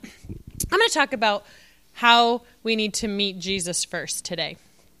I'm going to talk about how we need to meet Jesus first today.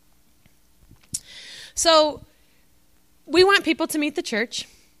 So we want people to meet the church.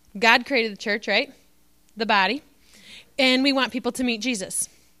 God created the church, right? The body. And we want people to meet Jesus.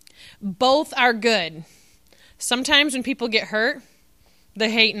 Both are good. Sometimes when people get hurt, they're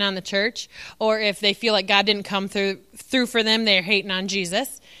hating on the church. Or if they feel like God didn't come through for them, they're hating on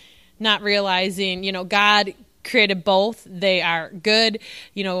Jesus. Not realizing, God created both. They are good.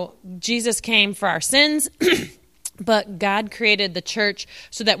 Jesus came for our sins. But God created the church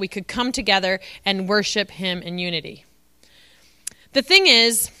so that we could come together and worship him in unity. The thing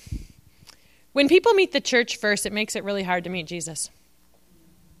is, when people meet the church first, it makes it really hard to meet Jesus.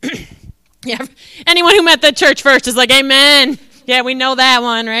 Yeah, anyone who met the church first is like, amen. Yeah, we know that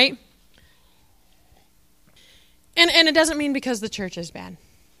one, right? And it doesn't mean because the church is bad.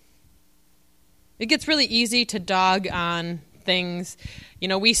 It gets really easy to dog on things.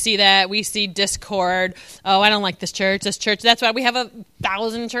 We see that. We see discord. Oh, I don't like this church. That's why we have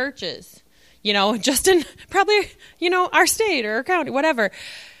 1,000 churches. Just in probably, our state or our county, whatever.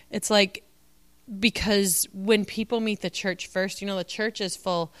 It's like, because when people meet the church first, the church is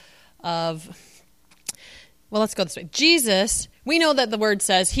full of, well, let's go this way. Jesus, we know that the word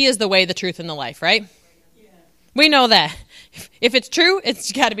says he is the way, the truth, and the life, right? Yeah. We know that. If it's true,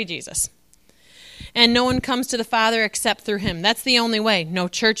 it's got to be Jesus. And no one comes to the Father except through him. That's the only way. No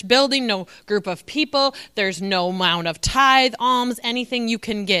church building, no group of people. There's no amount of tithe, alms, anything you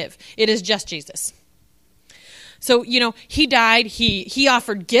can give. It is just Jesus. So, he died. He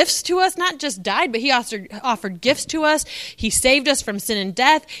offered gifts to us, not just died, but he offered gifts to us. He saved us from sin and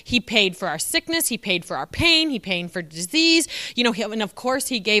death. He paid for our sickness. He paid for our pain. He paid for disease. And of course,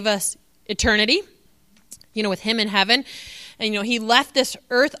 he gave us eternity, with him in heaven. And, he left this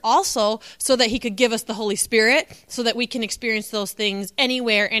earth also so that he could give us the Holy Spirit so that we can experience those things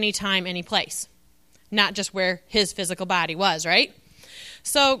anywhere, anytime, any place. Not just where his physical body was, right?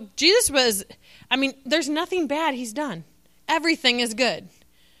 So Jesus was, there's nothing bad he's done. Everything is good.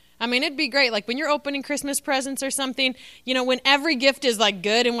 It'd be great. Like when you're opening Christmas presents or something, when every gift is like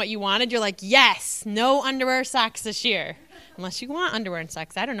good and what you wanted, you're like, yes, no underwear, socks this year. Unless you want underwear and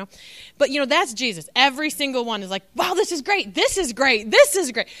socks, I don't know. But, that's Jesus. Every single one is like, wow, this is great. This is great. This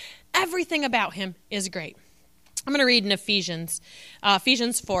is great. Everything about him is great. I'm going to read in Ephesians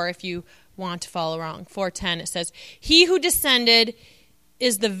 4, if you want to follow along. 4:10, it says, he who descended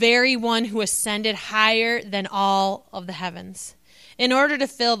is the very one who ascended higher than all of the heavens, in order to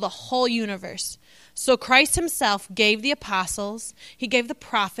fill the whole universe. So Christ himself gave the apostles, he gave the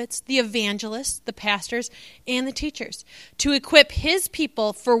prophets, the evangelists, the pastors, and the teachers to equip his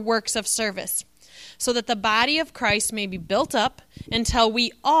people for works of service, so that the body of Christ may be built up until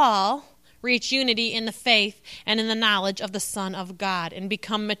we all reach unity in the faith and in the knowledge of the Son of God and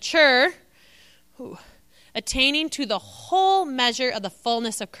become mature, attaining to the whole measure of the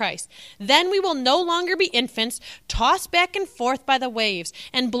fullness of Christ. Then we will no longer be infants, tossed back and forth by the waves,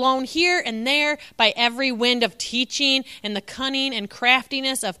 and blown here and there by every wind of teaching and the cunning and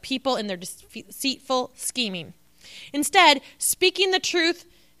craftiness of people in their deceitful scheming. Instead, speaking the truth,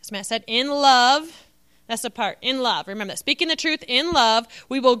 as Matt said, in love, that's the part, in love. Remember that. Speaking the truth in love,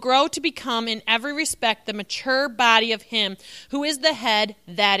 we will grow to become in every respect the mature body of him who is the head,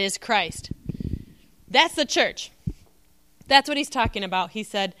 that is Christ. That's the church. That's what he's talking about. He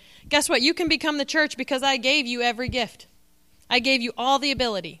said, guess what? You can become the church because I gave you every gift. I gave you all the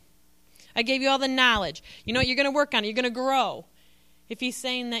ability. I gave you all the knowledge. You're going to work on it. You're going to grow. If he's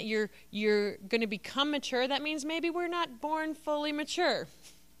saying that you're going to become mature, that means maybe we're not born fully mature.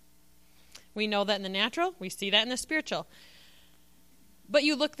 We know that in the natural. We see that in the spiritual. But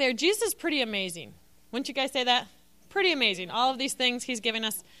you look there, Jesus is pretty amazing. Wouldn't you guys say that? Pretty amazing. All of these things he's given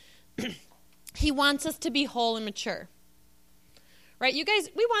us. He wants us to be whole and mature. Right? You guys,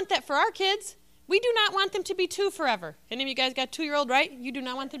 we want that for our kids. We do not want them to be 2 forever. Any of you guys got 2-year-old, right? You do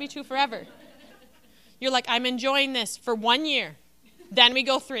not want them to be 2 forever. You're like, I'm enjoying this for 1 year. Then we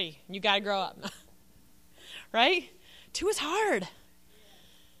go 3. You got to grow up. Right? 2 is hard.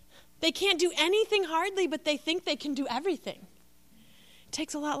 They can't do anything hardly, but they think they can do everything. It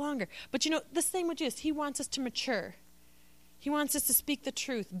takes a lot longer. But the same with Jesus. He wants us to mature. He wants us to speak the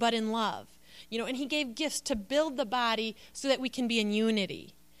truth, but in love. And he gave gifts to build the body so that we can be in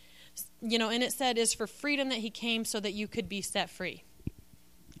unity. And it said is for freedom that he came so that you could be set free.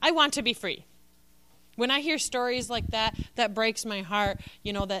 I want to be free. When I hear stories like that, that breaks my heart,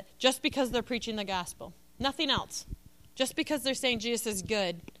 that just because they're preaching the gospel, nothing else, just because they're saying Jesus is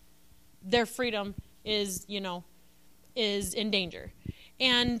good, their freedom is in danger.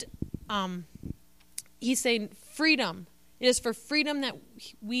 And he's saying freedom. It is for freedom that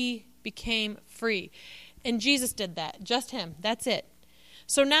we became free. And Jesus did that. Just him. That's it.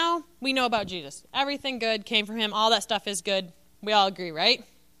 So now we know about Jesus. Everything good came from him. All that stuff is good. We all agree, right?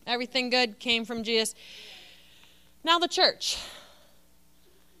 Everything good came from Jesus. Now the church.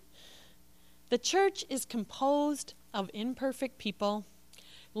 The church is composed of imperfect people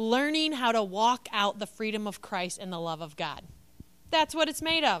learning how to walk out the freedom of Christ and the love of God. That's what it's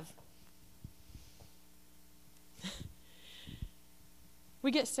made of. We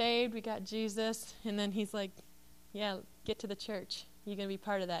get saved, we got Jesus, and then he's like, yeah, get to the church. You're going to be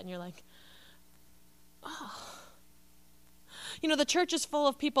part of that. And you're like, oh. You know, the church is full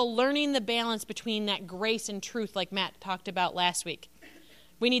of people learning the balance between that grace and truth like Matt talked about last week.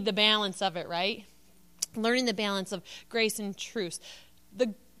 We need the balance of it, right? Learning the balance of grace and truth.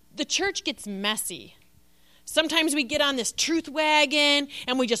 The church gets messy. Sometimes we get on this truth wagon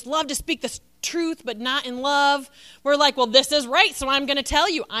and we just love to speak the truth but not in love. We're like, well, this is right, so I'm going to tell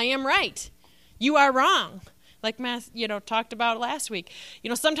you I am right. You are wrong. Like Matt, talked about last week.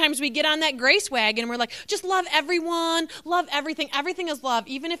 Sometimes we get on that grace wagon and we're like, just love everyone, love everything. Everything is love.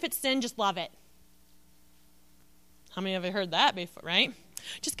 Even if it's sin, just love it. How many of you heard that before, right?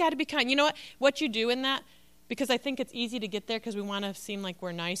 Just got to be kind. You know what you do in that? Because I think it's easy to get there because we want to seem like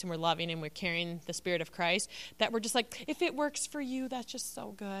we're nice and we're loving and we're carrying the Spirit of Christ. That we're just like, if it works for you, that's just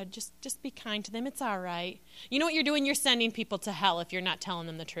so good. Just be kind to them. It's all right. You know what you're doing? You're sending people to hell if you're not telling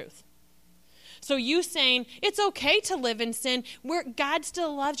them the truth. So you saying, it's okay to live in sin, where God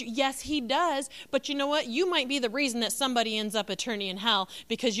still loves you. Yes, he does. But you know what? You might be the reason that somebody ends up eternity in hell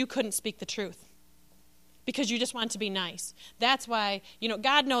because you couldn't speak the truth. Because you just want to be nice. That's why,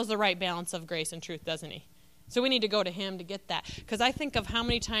 God knows the right balance of grace and truth, doesn't he? So we need to go to him to get that. Because I think of how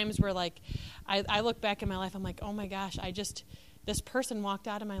many times we're like, I look back in my life, I'm like, oh my gosh, this person walked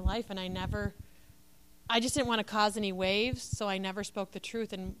out of my life and I just didn't want to cause any waves, so I never spoke the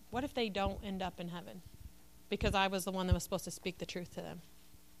truth. And what if they don't end up in heaven? Because I was the one that was supposed to speak the truth to them.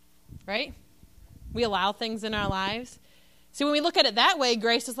 Right? We allow things in our lives. See, when we look at it that way,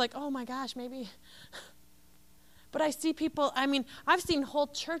 grace is like, oh my gosh, maybe. But I see people, I've seen whole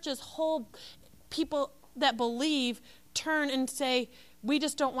churches, whole people that believe turn and say, we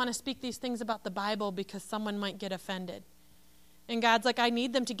just don't want to speak these things about the Bible because someone might get offended. And God's like, I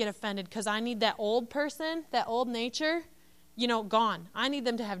need them to get offended because I need that old person, that old nature, gone. I need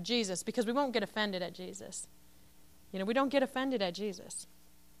them to have Jesus because we won't get offended at Jesus. We don't get offended at Jesus.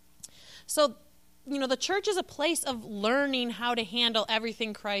 So, the church is a place of learning how to handle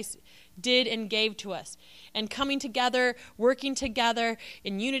everything Christ did and gave to us. And coming together, working together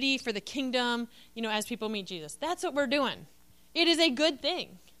in unity for the kingdom, as people meet Jesus. That's what we're doing. It is a good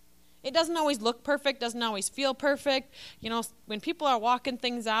thing. It doesn't always look perfect, doesn't always feel perfect. When people are walking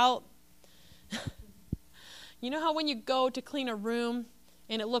things out, you know how when you go to clean a room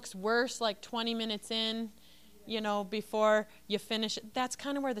and it looks worse like 20 minutes in, before you finish it? That's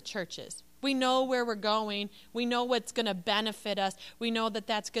kind of where the church is. We know where we're going. We know what's going to benefit us. We know that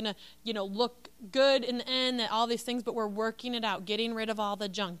that's going to, look good in the end, that all these things, but we're working it out, getting rid of all the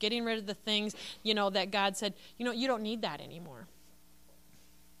junk, getting rid of the things, that God said, you don't need that anymore.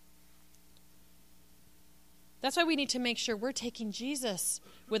 That's why we need to make sure we're taking Jesus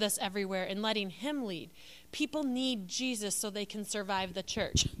with us everywhere and letting him lead. People need Jesus so they can survive the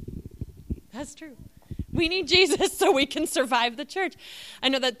church. That's true. We need Jesus so we can survive the church. I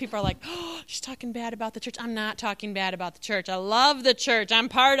know that people are like, oh, she's talking bad about the church. I'm not talking bad about the church. I love the church. I'm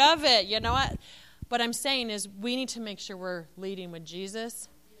part of it. You know what? What I'm saying is we need to make sure we're leading with Jesus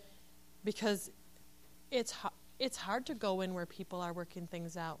because it's hard to go in where people are working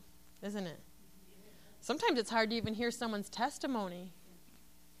things out, isn't it? Sometimes it's hard to even hear someone's testimony.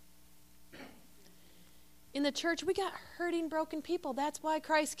 In the church, we got hurting, broken people. That's why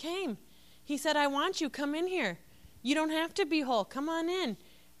Christ came. He said, I want you. Come in here. You don't have to be whole. Come on in.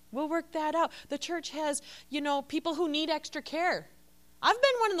 We'll work that out. The church has, people who need extra care. I've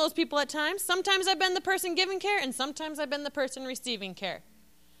been one of those people at times. Sometimes I've been the person giving care, and sometimes I've been the person receiving care.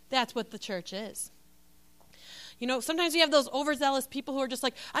 That's what the church is. Sometimes you have those overzealous people who are just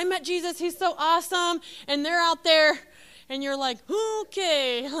like, I met Jesus, he's so awesome, and they're out there, and you're like,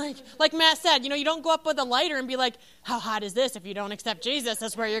 okay. Like Matt said, you don't go up with a lighter and be like, how hot is this? If you don't accept Jesus,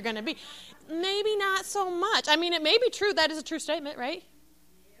 that's where you're going to be. Maybe not so much. It may be true. That is a true statement, right?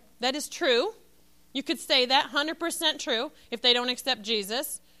 That is true. You could say that, 100% true. If they don't accept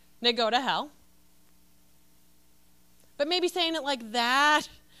Jesus, they go to hell. But maybe saying it like that,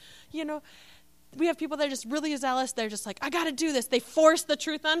 we have people that are just really zealous. They're just like, I got to do this. They force the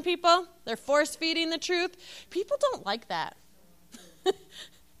truth on people. They're force feeding the truth. People don't like that.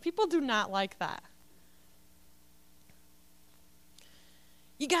 People do not like that.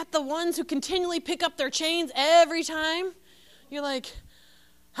 You got the ones who continually pick up their chains every time. You're like,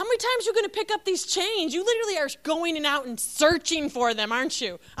 how many times are you going to pick up these chains? You literally are going and out and searching for them, aren't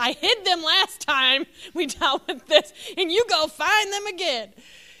you? I hid them last time we dealt with this, and you go find them again.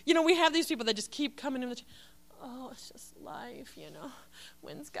 We have these people that just keep coming in. Oh, it's just life,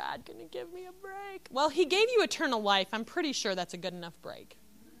 When's God going to give me a break? Well, he gave you eternal life. I'm pretty sure that's a good enough break.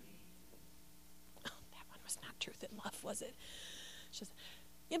 Oh, that one was not truth and love, was it?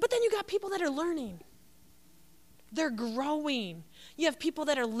 But then you got people that are learning. They're growing. You have people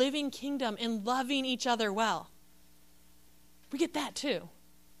that are living kingdom and loving each other well. We get that too.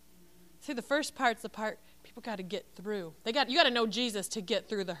 See, the first part's the part people got to get through. You got to know Jesus to get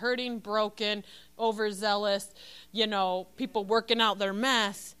through the hurting, broken, overzealous, people working out their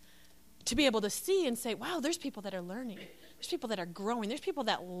mess, to be able to see and say, wow, there's people that are learning. There's people that are growing. There's people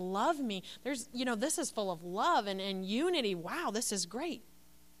that love me. There's, this is full of love and unity. Wow, this is great.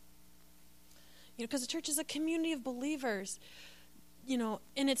 Because the church is a community of believers, and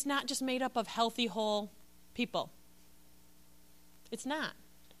it's not just made up of healthy, whole people. It's not.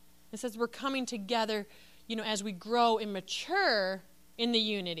 It says we're coming together, as we grow and mature in the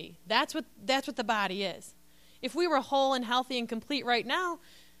unity. That's what the body is. If we were whole and healthy and complete right now,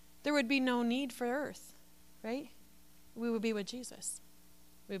 there would be no need for earth, right? We would be with Jesus.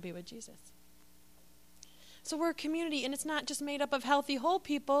 We would be with Jesus. So we're a community, and it's not just made up of healthy, whole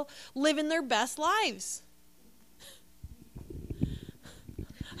people living their best lives.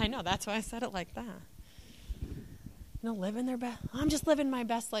 I know, that's why I said it like that. Living their best. I'm just living my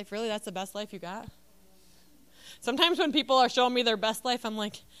best life. Really, that's the best life you got? Sometimes when people are showing me their best life, I'm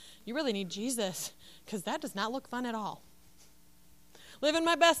like, you really need Jesus, because that does not look fun at all. Living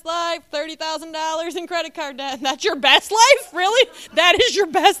my best life, $30,000 in credit card debt. That's your best life? Really? That is your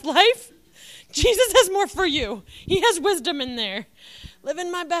best life? Jesus has more for you. He has wisdom in there.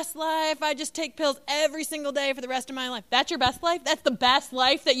 Living my best life. I just take pills every single day for the rest of my life. That's your best life? That's the best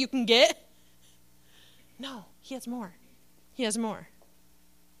life that you can get? No, he has more. He has more.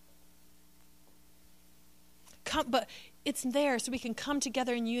 But it's there so we can come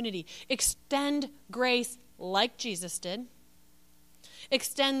together in unity. Extend grace like Jesus did.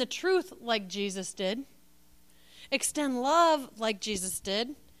 Extend the truth like Jesus did. Extend love like Jesus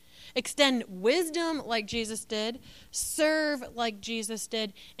did. Extend wisdom like Jesus did, serve like Jesus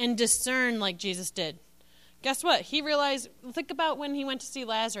did, and discern like Jesus did. Guess what? He realized, think about when he went to see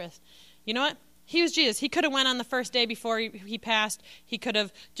Lazarus. You know what? He was Jesus. He could have went on the first day before he passed. He could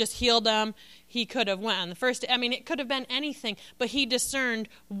have just healed him. He could have went on the first day. It could have been anything. But he discerned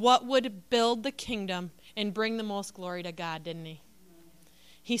what would build the kingdom and bring the most glory to God, didn't he?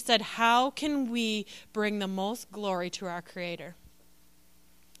 He said, how can we bring the most glory to our Creator?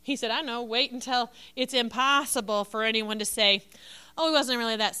 He said, I know, wait until it's impossible for anyone to say, oh, he wasn't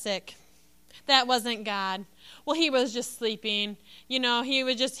really that sick. That wasn't God. Well, he was just sleeping. He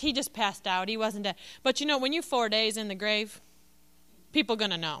just passed out. He wasn't dead. But when you're 4 days in the grave, people are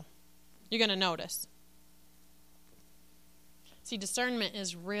going to know. You're going to notice. See, discernment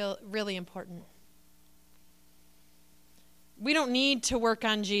is really important. We don't need to work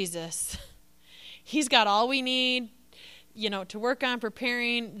on Jesus. He's got all we need. To work on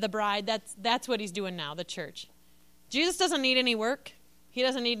preparing the bride. That's what he's doing now, the church. Jesus doesn't need any work. He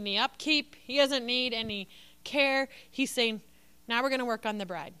doesn't need any upkeep. He doesn't need any care. He's saying, now we're going to work on the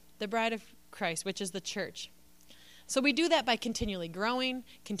bride of Christ, which is the church. So we do that by continually growing,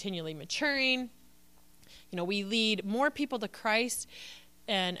 continually maturing. We lead more people to Christ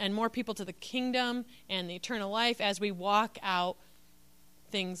and more people to the kingdom and the eternal life as we walk out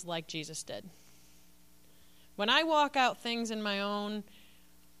things like Jesus did. When I walk out things in my own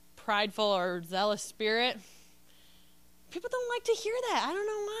prideful or zealous spirit, people don't like to hear that. I don't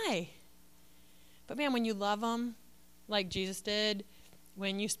know why. But man, when you love them like Jesus did,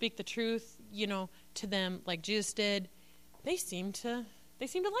 when you speak the truth, to them like Jesus did, they seem to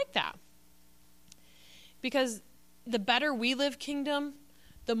like that. Because the better we live kingdom,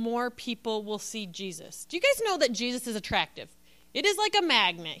 the more people will see Jesus. Do you guys know that Jesus is attractive? It is like a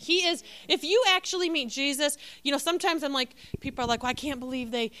magnet. He is, if you actually meet Jesus, sometimes I'm like, people are like, well, I can't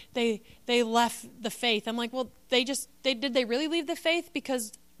believe they left the faith. I'm like, well, did they really leave the faith?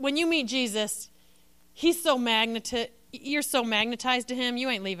 Because when you meet Jesus, you're so magnetized to him, you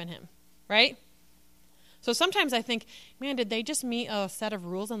ain't leaving him, right? So sometimes I think, man, did they just meet a set of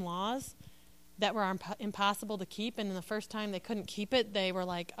rules and laws that were impossible to keep? And then the first time they couldn't keep it, they were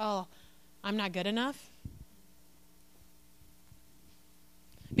like, oh, I'm not good enough.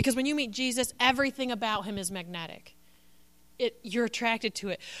 Because when you meet Jesus, everything about him is magnetic. you're attracted to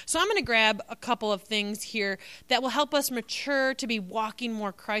it. So I'm going to grab a couple of things here that will help us mature to be walking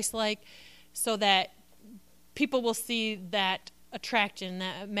more Christ-like so that people will see that attraction,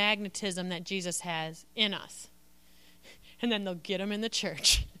 that magnetism that Jesus has in us. And then they'll get them in the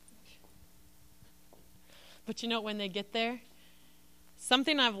church. But you know, when they get there,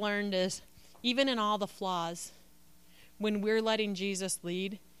 something I've learned is, even in all the flaws, when we're letting Jesus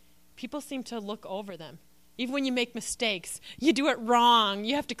lead, people seem to look over them. Even when you make mistakes, you do it wrong,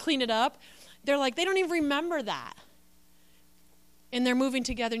 you have to clean it up. They're like, they don't even remember that. And they're moving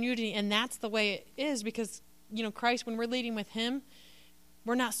together in unity, and that's the way it is because, you know, Christ, when we're leading with him,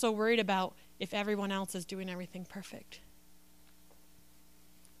 we're not so worried about if everyone else is doing everything perfect.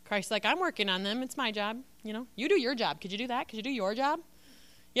 Christ's like, I'm working on them. It's my job. You know, you do your job. Could you do that? Could you do your job?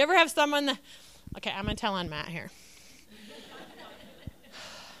 You ever have someone that... Okay, I'm going to tell on Matt here.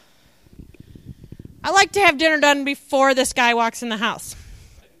 I like to have dinner done before this guy walks in the house.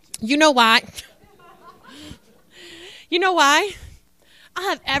 You know why? You know why? I'll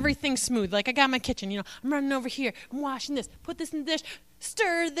have everything smooth. Like I got my kitchen, you know, I'm running over here, I'm washing this, put this in the dish,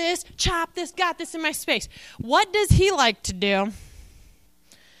 stir this, chop this, got this in my space. What does he like to do?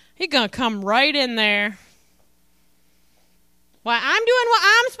 He's going to come right in there. Why, I'm doing what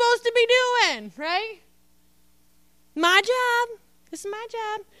I'm supposed to be doing, right? My job. This is my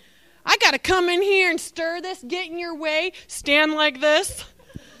job. I got to come in here and stir this, get in your way, stand like this.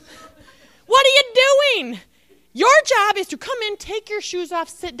 What are you doing? Your job is to come in, take your shoes off,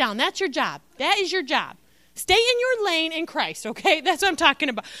 sit down. That's your job. That is your job. Stay in your lane in Christ, okay? That's what I'm talking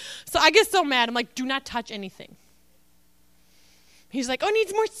about. So I get so mad. I'm like, do not touch anything. He's like, oh, it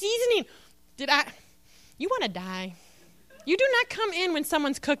needs more seasoning. You want to die. You do not come in when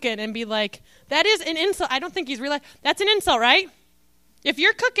someone's cooking and be like, that is an insult. I don't think he's realized. That's an insult, right? If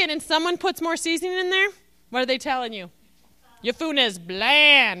you're cooking and someone puts more seasoning in there, what are they telling you? Your food is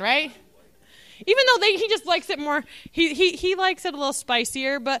bland, right? Even though he just likes it more, he likes it a little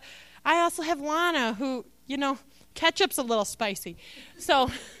spicier, but I also have Lana who, you know, ketchup's a little spicy. So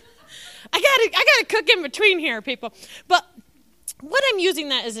I gotta cook in between here, people. But what I'm using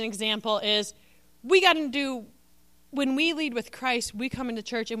that as an example is we got to do, when we lead with Christ, we come into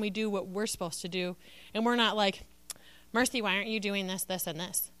church and we do what we're supposed to do. And we're not like, Mercy, why aren't you doing this, this, and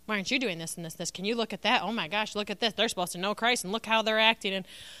this? Why aren't you doing this and this, this? Can you look at that? Oh my gosh, look at this. They're supposed to know Christ and look how they're acting. And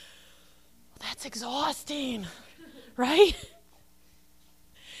that's exhausting, right?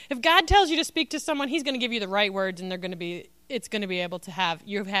 If God tells you to speak to someone, he's going to give you the right words, and it's going to be able to have,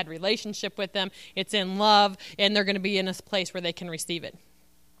 you've had relationship with them, it's in love, and they're going to be in a place where they can receive it.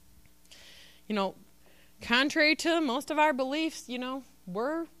 You know, contrary to most of our beliefs, you know,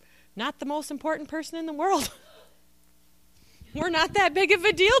 we're not the most important person in the world. We're not that big of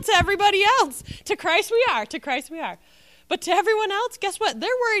a deal to everybody else. To Christ we are. To Christ we are. But to everyone else, guess what? They're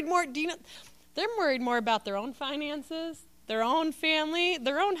worried more. They're worried more about their own finances, their own family,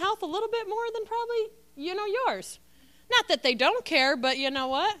 their own health a little bit more than probably, you know, yours. Not that they don't care, but you know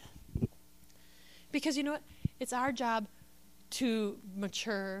what? Because you know what? It's our job to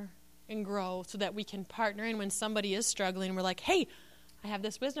mature and grow so that we can partner in when somebody is struggling. We're like, hey, I have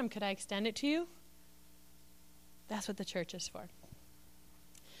this wisdom. Could I extend it to you? That's what the church is for.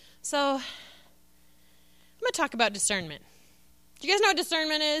 So I'm going to talk about discernment. Do you guys know what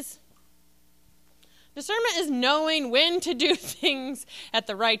discernment is? Discernment is knowing when to do things at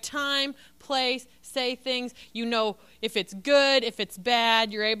the right time, place, say things. You know if it's good, if it's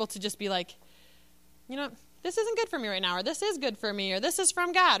bad. You're able to just be like, you know, this isn't good for me right now, or this is good for me, or this is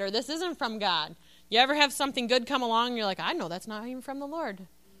from God, or this isn't from God. You ever have something good come along and you're like, I know that's not even from the Lord.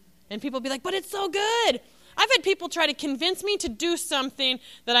 And people be like, but it's so good. I've had people try to convince me to do something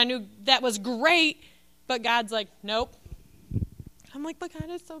that I knew that was great, but God's like, nope. I'm like, but God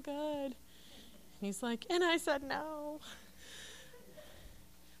is so good. And he's like, and I said no.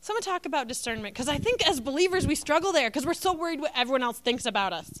 So I'm going to talk about discernment, because I think as believers we struggle there because we're so worried what everyone else thinks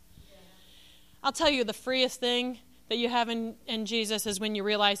about us. I'll tell you, the freest thing that you have in Jesus is when you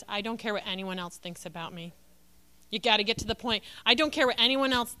realize, I don't care what anyone else thinks about me. You got to get to the point, I don't care what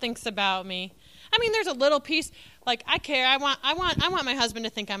anyone else thinks about me. I mean, there's a little piece, like, I care. I want my husband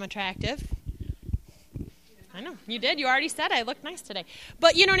to think I'm attractive. I know, you did. You already said I look nice today.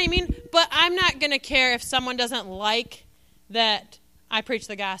 But you know what I mean? But I'm not going to care if someone doesn't like that I preach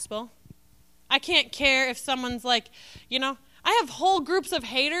the gospel. I can't care if someone's like, you know, I have whole groups of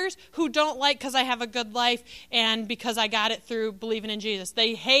haters who don't like because I have a good life and because I got it through believing in Jesus.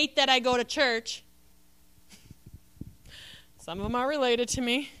 They hate that I go to church. Some of them are related to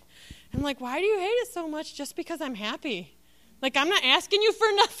me. I'm like, why do you hate it so much just because I'm happy? Like, I'm not asking you for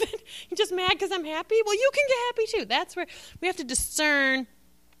nothing. You're just mad because I'm happy? Well, you can get happy too. That's where we have to discern,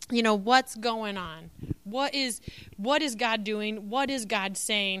 what's going on. What is God doing? What is God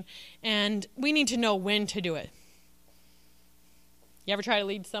saying? And we need to know when to do it. You ever try to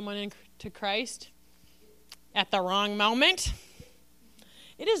lead someone to Christ at the wrong moment?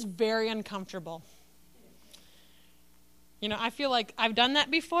 It is very uncomfortable. I feel like I've done that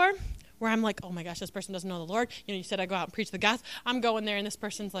before, where I'm like, oh my gosh, this person doesn't know the Lord. You said I go out and preach the gospel. I'm going there, and this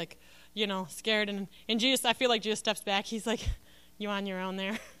person's like, scared. And Jesus, I feel like Jesus steps back. He's like, you on your own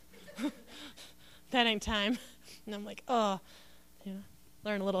there. That ain't time. And I'm like,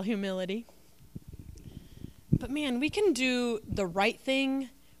 learn a little humility. But man, we can do the right thing.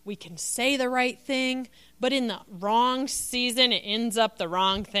 We can say the right thing. But in the wrong season, it ends up the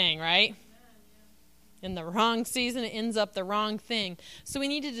wrong thing, right? In the wrong season, it ends up the wrong thing. So we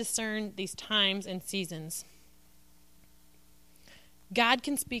need to discern these times and seasons. God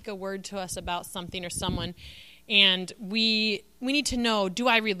can speak a word to us about something or someone, and we need to know, do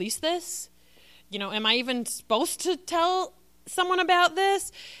I release this? Am I even supposed to tell someone about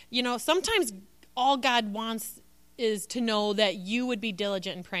this? Sometimes all God wants is to know that you would be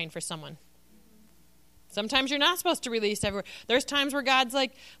diligent in praying for someone. Sometimes you're not supposed to release everywhere. There's times where God's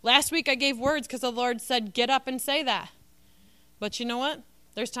like, last week I gave words because the Lord said, get up and say that. But you know what?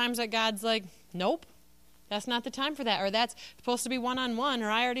 There's times that God's like, nope, that's not the time for that. Or that's supposed to be one-on-one. Or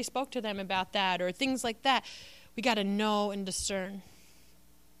I already spoke to them about that. Or things like that. We got to know and discern.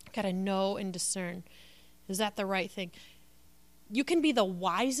 Got to know and discern. Is that the right thing? You can be the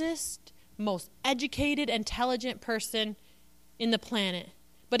wisest, most educated, intelligent person in the planet.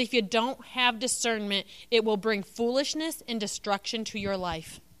 But if you don't have discernment, it will bring foolishness and destruction to your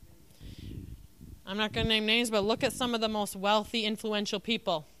life. I'm not going to name names, but look at some of the most wealthy, influential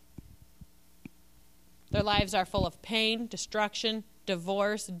people. Their lives are full of pain, destruction,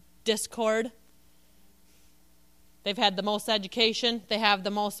 divorce, discord. They've had the most education. They have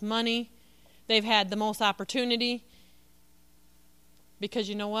the most money. They've had the most opportunity. Because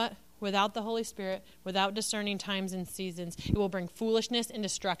you know what? Without the Holy Spirit, without discerning times and seasons, it will bring foolishness and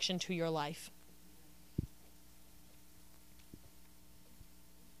destruction to your life.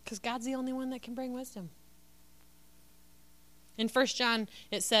 Because God's the only one that can bring wisdom. In 1 John,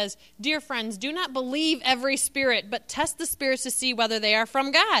 it says, dear friends, do not believe every spirit, but test the spirits to see whether they are from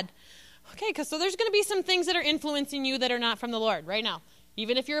God. Okay, so there's going to be some things that are influencing you that are not from the Lord right now,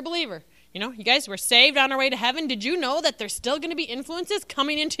 even if you're a believer. You guys were saved on our way to heaven. Did you know that there's still going to be influences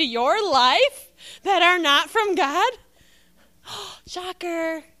coming into your life that are not from God? Oh,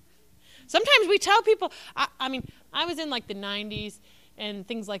 shocker. Sometimes we tell people, I was in like the 90s and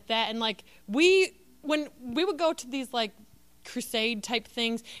things like that. And like when we would go to these like crusade type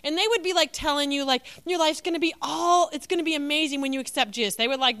things, and they would be like telling you like your life's going to be it's going to be amazing when you accept Jesus. They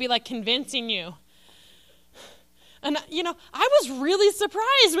would be like convincing you. And, I was really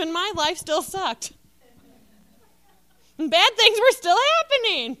surprised when my life still sucked. And bad things were still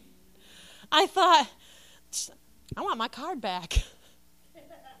happening. I thought, I want my card back.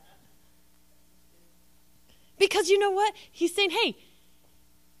 Because you know what? He's saying, hey,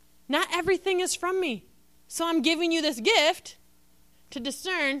 not everything is from me. So I'm giving you this gift to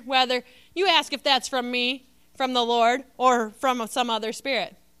discern whether you ask if that's from me, from the Lord, or from some other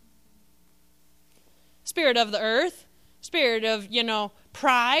spirit. Spirit of the earth, spirit of,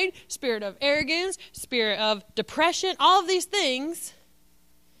 pride, spirit of arrogance, spirit of depression, all of these things.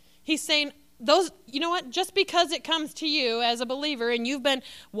 He's saying, those, you know what, just because it comes to you as a believer and you've been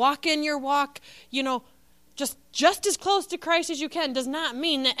walking your walk, just as close to Christ as you can, does not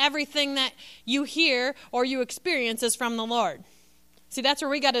mean that everything that you hear or you experience is from the Lord. See, that's where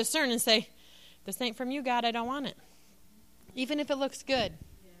we got to discern and say, this ain't from you, God, I don't want it. Even if it looks good.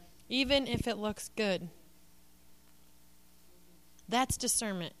 Even if it looks good. That's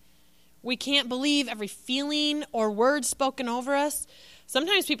discernment. We can't believe every feeling or word spoken over us.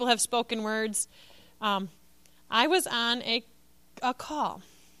 Sometimes people have spoken words. I was on a call,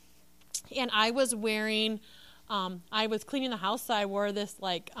 and I was wearing, I was cleaning the house, so I wore this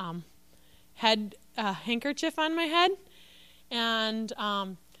head handkerchief on my head, and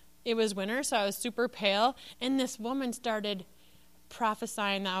it was winter, so I was super pale, and this woman started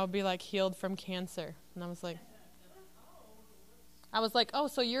prophesying that I would be healed from cancer, and I was like, oh,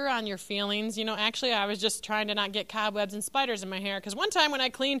 so you're on your feelings. Actually, I was just trying to not get cobwebs and spiders in my hair. Because one time when I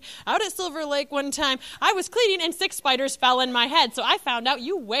cleaned out at Silver Lake one time, I was cleaning and 6 spiders fell in my head. So I found out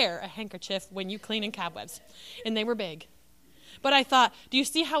you wear a handkerchief when you clean in cobwebs. And they were big. But I thought, do you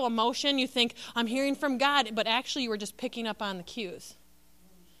see how emotion, you think, I'm hearing from God, but actually you were just picking up on the cues.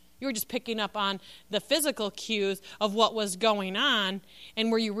 You were just picking up on the physical cues of what was going on,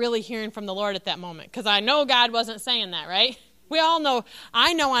 and were you really hearing from the Lord at that moment? Because I know God wasn't saying that, right? We all know,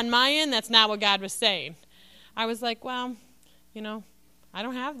 I know on my end that's not what God was saying. I was like, well, I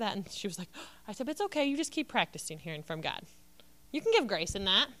don't have that. And she was like, I said, but it's okay. You just keep practicing hearing from God. You can give grace in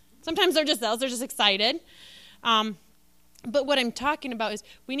that. Sometimes they're just those. They're just excited. But what I'm talking about is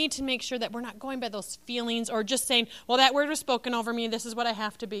we need to make sure that we're not going by those feelings or just saying, well, that word was spoken over me. This is what I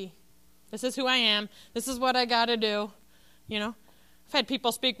have to be. This is who I am. This is what I got to do. I've had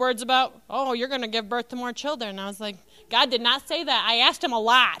people speak words about, oh, you're going to give birth to more children. And I was like, God did not say that. I asked him a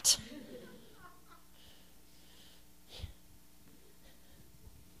lot.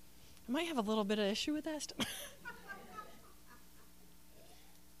 I might have a little bit of issue with that stuff.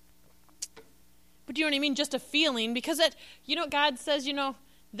 But you know what I mean? Just a feeling, because God says,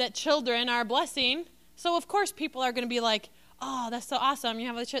 that children are a blessing. So of course people are going to be like, oh, that's so awesome. You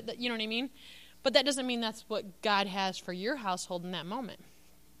have a child, you know what I mean? But that doesn't mean that's what God has for your household in that moment.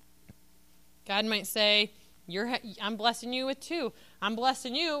 God might say, I'm blessing you with 2. I'm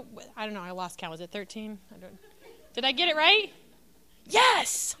blessing you. I don't know. I lost count. Was it 13? Did I get it right?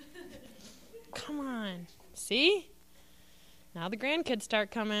 Yes. Come on. See? Now the grandkids start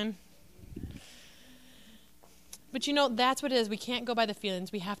coming. But that's what it is. We can't go by the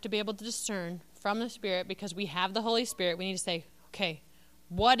feelings. We have to be able to discern from the Spirit, because we have the Holy Spirit. We need to say, okay,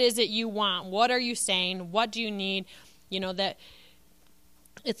 what is it you want? What are you saying? What do you need? That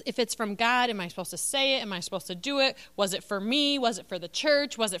if it's from God, am I supposed to say it? Am I supposed to do it? Was it for me? Was it for the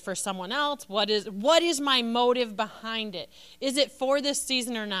church? Was it for someone else? What is my motive behind it? Is it for this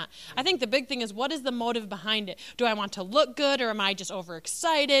season or not? I think the big thing is, what is the motive behind it? Do I want to look good, or am I just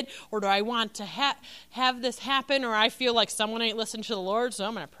overexcited? Or do I want to have this happen, or I feel like someone ain't listening to the Lord, so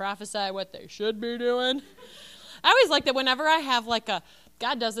I'm going to prophesy what they should be doing? I always like that whenever I have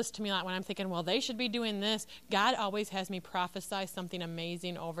God does this to me a lot when I'm thinking, well, they should be doing this. God always has me prophesy something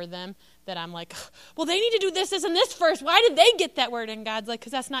amazing over them that I'm like, well, they need to do this and this first. Why did they get that word? And God's like,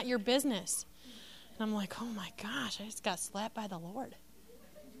 because that's not your business. And I'm like, oh my gosh, I just got slapped by the Lord.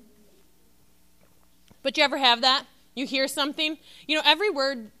 But you ever have that? You hear something? Every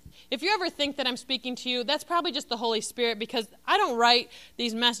word, if you ever think that I'm speaking to you, that's probably just the Holy Spirit, because I don't write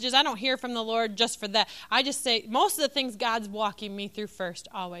these messages. I don't hear from the Lord just for that. I just say most of the things God's walking me through first,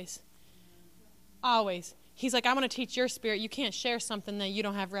 always. Always. He's like, I want to teach your spirit. You can't share something that you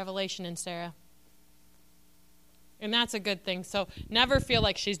don't have revelation in, Sarah. And that's a good thing. So never feel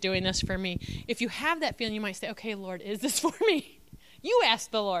like she's doing this for me. If you have that feeling, you might say, okay, Lord, is this for me? You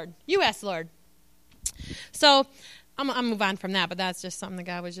ask the Lord. You ask the Lord. So I'll move on from that, but that's just something that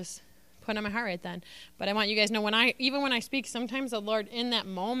God was just putting on my heart right then. But I want you guys to know, when I speak, sometimes the Lord in that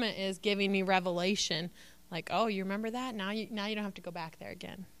moment is giving me revelation. Like, oh, you remember that? Now you don't have to go back there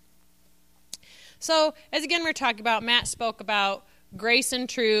again. So, as again we're talking about, Matt spoke about grace and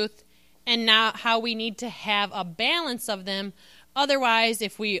truth, and now how we need to have a balance of them. Otherwise,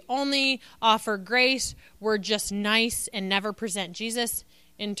 if we only offer grace, we're just nice and never present Jesus,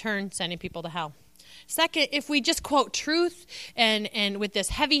 in turn sending people to hell. Second, if we just quote truth and with this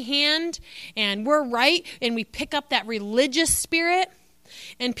heavy hand, and we're right, and we pick up that religious spirit,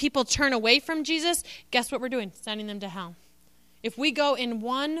 and people turn away from Jesus, guess what we're doing? Sending them to hell. If we go in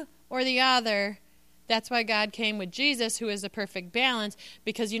one or the other, that's why God came with Jesus, who is the perfect balance,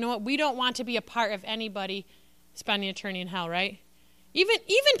 because you know what? We don't want to be a part of anybody spending eternity in hell, right? Even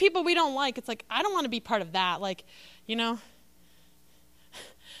people we don't like, it's like, I don't want to be part of that. Like,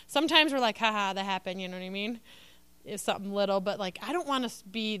 sometimes we're like, haha, that happened, you know what I mean? It's something little, but I don't want to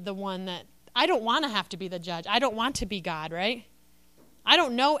be the one I don't want to have to be the judge. I don't want to be God, right? I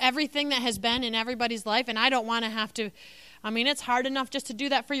don't know everything that has been in everybody's life, and I don't want to have to, it's hard enough just to do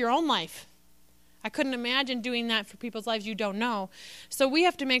that for your own life. I couldn't imagine doing that for people's lives you don't know. So we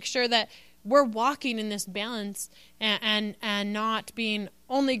have to make sure that we're walking in this balance and not being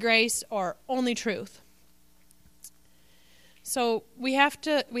only grace or only truth. So we have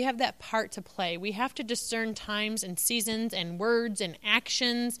that part to play. We have to discern times and seasons and words and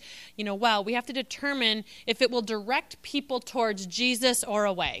actions. We have to determine if it will direct people towards Jesus or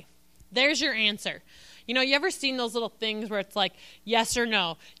away. There's your answer. You ever seen those little things where it's like yes or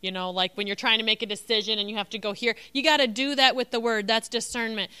no? Like when you're trying to make a decision and you have to go here. You got to do that with the word. That's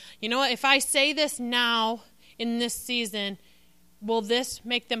discernment. If I say this now in this season, will this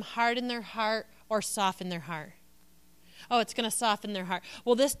make them harden their heart or soften their heart? Oh, it's going to soften their heart.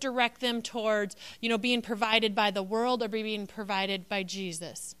 Will this direct them towards, being provided by the world or being provided by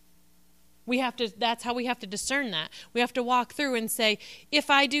Jesus? That's how we have to discern that. We have to walk through and say, if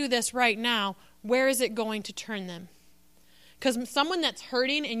I do this right now, where is it going to turn them? Because someone that's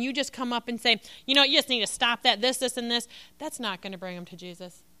hurting and you just come up and say, you just need to stop that, this, and this, that's not going to bring them to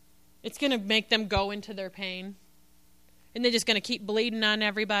Jesus. It's going to make them go into their pain. And they're just going to keep bleeding on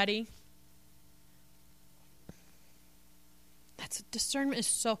everybody. Discernment is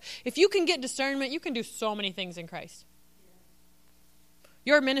so... If you can get discernment, you can do so many things in Christ.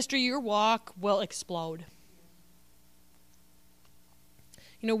 Your ministry, your walk will explode.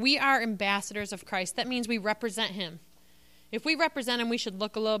 We are ambassadors of Christ. That means we represent him. If we represent him, we should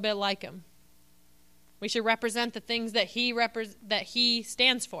look a little bit like him. We should represent the things that he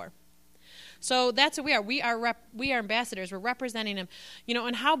stands for. So that's what we are. We are ambassadors. We're representing him.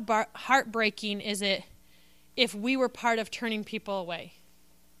 And how heartbreaking is it if we were part of turning people away?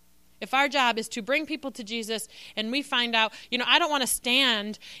 If our job is to bring people to Jesus and we find out, I don't want to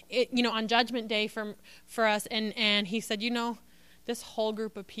stand, on Judgment Day for us. And he said, this whole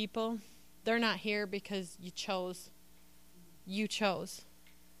group of people, they're not here because you chose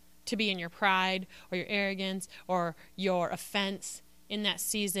to be in your pride or your arrogance or your offense in that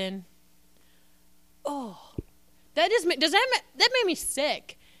season. Oh, that made me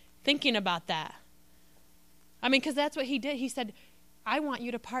sick thinking about that. Because that's what he did. He said, I want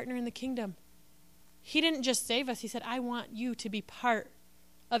you to partner in the kingdom. He didn't just save us. He said, I want you to be part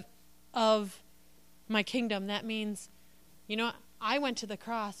of my kingdom. That means, I went to the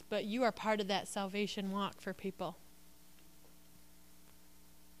cross, but you are part of that salvation walk for people.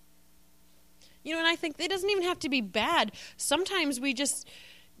 And I think it doesn't even have to be bad. Sometimes we just,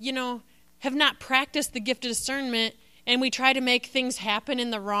 have not practiced the gift of discernment and we try to make things happen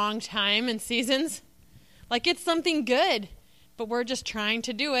in the wrong time and seasons. Like it's something good, but we're just trying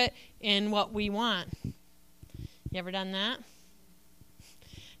to do it in what we want. You ever done that?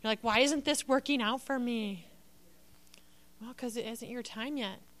 You're like, why isn't this working out for me? Well, because it isn't your time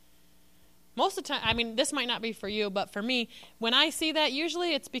yet. Most of the time, this might not be for you, but for me, when I see that,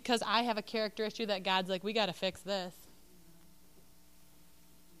 usually it's because I have a character issue that God's like, we got to fix this.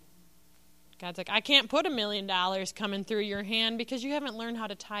 God's like, I can't put $1 million coming through your hand because you haven't learned how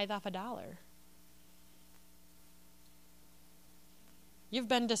to tithe off $1. You've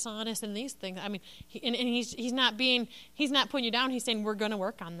been dishonest in these things. He's not putting you down. He's saying, we're going to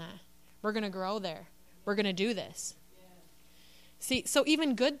work on that. We're going to grow there. We're going to do this. Yeah. See, so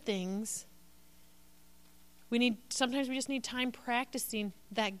even good things, sometimes we just need time practicing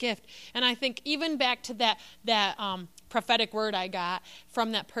that gift. And I think even back to that prophetic word I got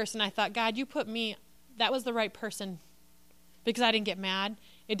from that person, I thought, God, you put me, that was the right person because I didn't get mad.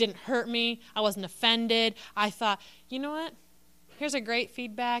 It didn't hurt me. I wasn't offended. I thought, you know what? Here's a great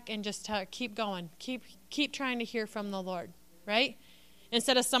feedback and just keep going. Keep trying to hear from the Lord, right?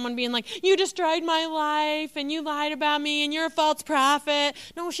 Instead of someone being like, you destroyed my life and you lied about me and you're a false prophet.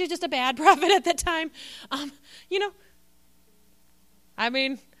 No, she's just a bad prophet at that time.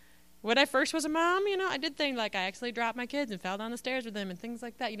 When I first was a mom, I did things like I actually dropped my kids and fell down the stairs with them and things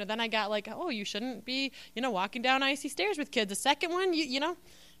like that. Then I got like, oh, you shouldn't be, walking down icy stairs with kids. The second one,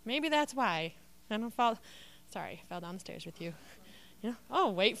 maybe that's why. I don't fall. Sorry, I fell down the stairs with you. Oh,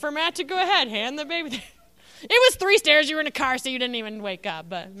 wait for Matt to go ahead. Hand the baby there. It was 3 stairs. You were in a car, so you didn't even wake up.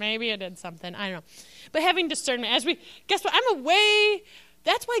 But maybe it did something. I don't know. But having discernment, guess what?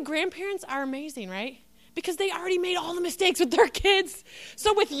 That's why grandparents are amazing, right? Because they already made all the mistakes with their kids.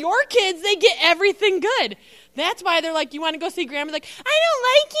 So with your kids, they get everything good. That's why they're like, you want to go see grandma? Like, I don't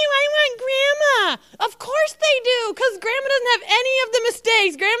like you. I want grandma. Of course they do, because grandma doesn't have any of the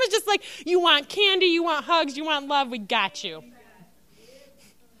mistakes. Grandma's just like, you want candy, you want hugs, you want love, we got you.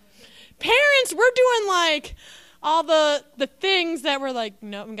 Parents, we're doing like all the things that we're like,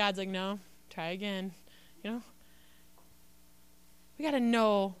 no, and God's like, no, try again. We got to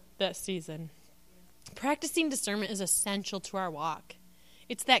know that season. Practicing discernment is essential to our walk.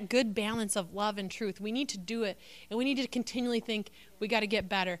 It's that good balance of love and truth. We need to do it, and we need to continually think we got to get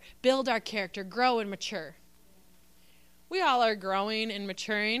better, build our character, grow and mature. We all are growing and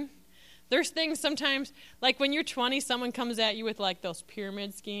maturing. There's things sometimes, like when you're 20, someone comes at you with like those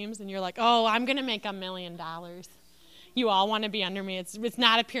pyramid schemes, and you're like, oh, I'm going to make $1 million. You all want to be under me. It's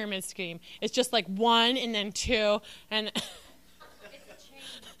not a pyramid scheme. It's just like 1 and then 2. And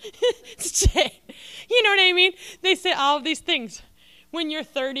it's a chain. You know what I mean? They say all of these things. When you're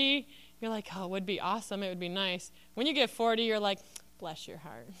 30, you're like, oh, it would be awesome. It would be nice. When you get 40, you're like, bless your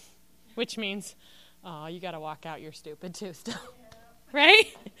heart. Which means, oh, you got to walk out your stupid too still. Right?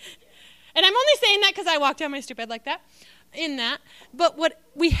 And I'm only saying that because I walked out my stupid like that, But what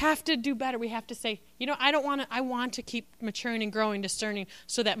we have to do better, we have to say, I want to keep maturing and growing, discerning,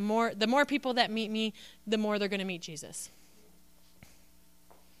 so that the more people that meet me, the more they're going to meet Jesus.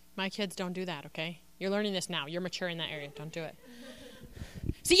 My kids don't do that, okay? You're learning this now. You're mature in that area. Don't do it.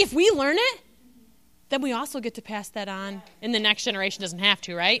 See, if we learn it, then we also get to pass that on, and the next generation doesn't have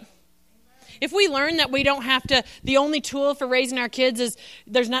to, right? If we learn that we don't have to, the only tool for raising our kids is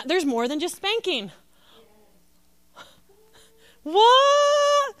there's more than just spanking.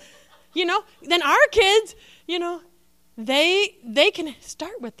 What? Then our kids, they can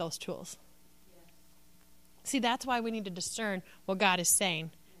start with those tools. See, that's why we need to discern what God is saying.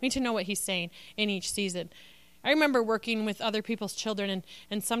 We need to know what he's saying in each season. I remember working with other people's children,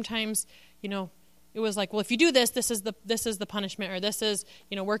 and sometimes, it was like, well, if you do this, this is the punishment, or this is,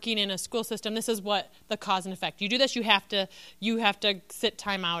 working in a school system, this is what the cause and effect. You do this, you have to sit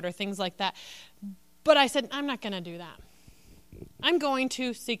time out, or things like that. But I said, I'm not going to do that. I'm going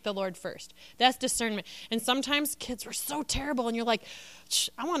to seek the Lord first. That's discernment. And sometimes kids were so terrible, and you're like,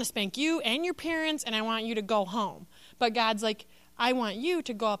 I want to spank you and your parents, and I want you to go home. But God's like, I want you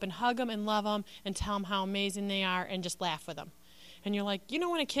to go up and hug them and love them and tell them how amazing they are and just laugh with them. And you're like,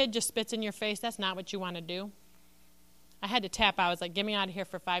 when a kid just spits in your face, that's not what you want to do. I had to tap out. I was like, get me out of here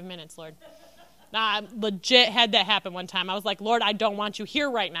for 5 minutes, Lord. I legit had that happen one time. I was like, Lord, I don't want you here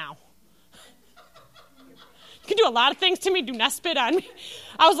right now. You can do a lot of things to me. Do not spit on me.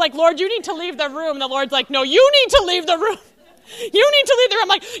 I was like, Lord, you need to leave the room. The Lord's like, no, you need to leave the room. You need to leave the room. I'm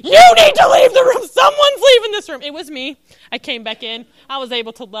like, you need to leave the room. Someone's leaving this room. It was me. I came back in. I was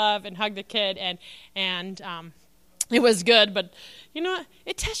able to love and hug the kid, and it was good. But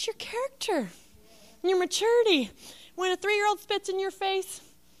it tests your character and your maturity. When a 3-year-old spits in your face,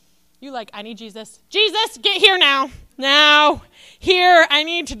 you're like, I need Jesus. Jesus, get here now. Now, here, I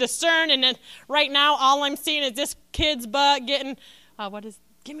need to discern. And then right now, all I'm seeing is this kid's butt getting,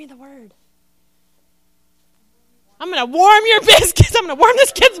 give me the word. I'm going to warm your biscuits. I'm going to warm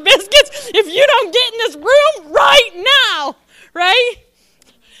this kid's biscuits if you don't get in this room right now. Right?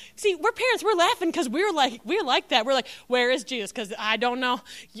 See, we're parents. We're laughing because we're like that. We're like, where is Jesus? Because I don't know.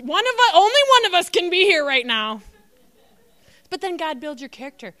 Only one of us can be here right now. But then God builds your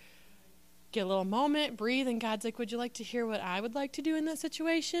character. Get a little moment, breathe, and God's like, would you like to hear what I would like to do in that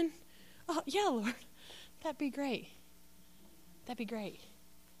situation? Oh, yeah, Lord. That'd be great. That'd be great.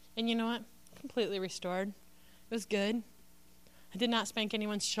 And you know what? Completely restored. It was good. I did not spank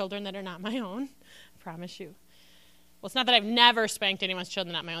anyone's children that are not my own. I promise you. Well, it's not that I've never spanked anyone's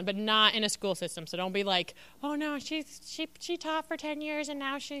children not my own, but not in a school system. So don't be like, oh, no, she taught for 10 years and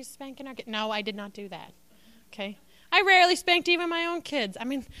now she's spanking our kids. No, I did not do that. Okay? I rarely spanked even my own kids. I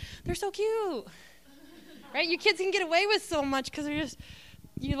mean, they're so cute. Right? Your kids can get away with so much because they're just,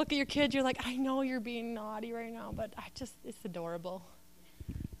 you look at your kids, you're like, I know you're being naughty right now, but it's adorable.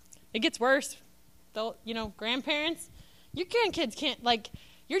 It gets worse. Though, grandparents, your grandkids can't,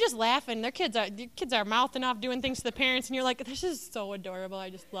 you're just laughing. Your kids are mouthing off, doing things to the parents, and you're like, this is so adorable. I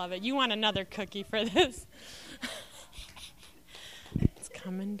just love it. You want another cookie for this? It's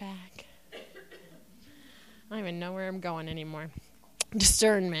coming back. I don't even know where I'm going anymore.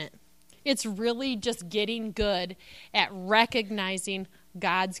 Discernment. It's really just getting good at recognizing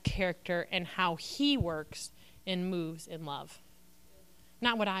God's character and how he works and moves in love.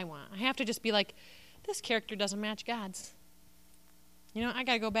 Not what I want. I have to just be like, this character doesn't match God's. I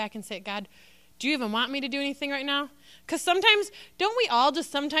got to go back and say, God, do you even want me to do anything right now? Because don't we all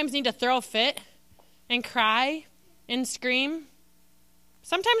just sometimes need to throw a fit and cry and scream?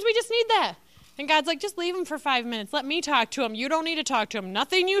 Sometimes we just need that. And God's like, just leave him for 5 minutes. Let me talk to him. You don't need to talk to him.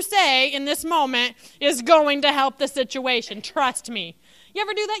 Nothing you say in this moment is going to help the situation. Trust me. You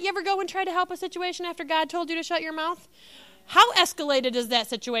ever do that? You ever go and try to help a situation after God told you to shut your mouth? How escalated does that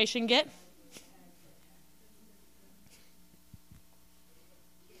situation get?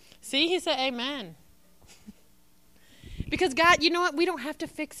 See, he said, amen. Because God, you know what? We don't have to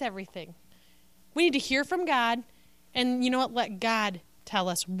fix everything. We need to hear from God. And you know what? Let God tell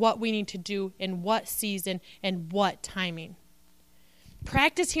us what we need to do in what season and what timing.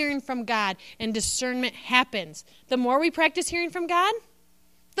 Practice hearing from God and discernment happens. The more we practice hearing from God,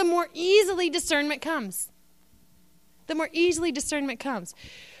 the more easily discernment comes. The more easily discernment comes.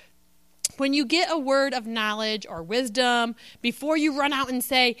 When you get a word of knowledge or wisdom, before you run out and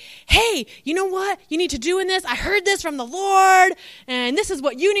say, hey, you know what you need to do in this? I heard this from the Lord, and this is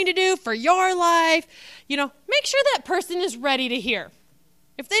what you need to do for your life. Make sure that person is ready to hear.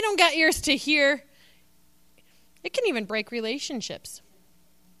 If they don't got ears to hear, it can even break relationships.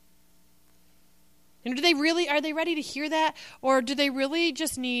 Are they ready to hear that? Or do they really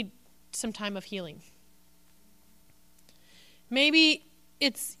just need some time of healing? Maybe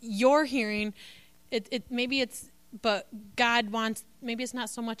it's your hearing. But God maybe it's not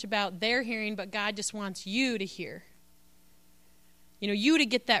so much about their hearing, but God just wants you to hear. you to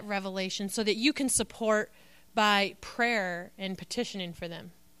get that revelation so that you can support by prayer and petitioning for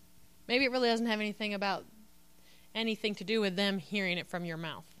them. Maybe it really doesn't have anything to do with them hearing it from your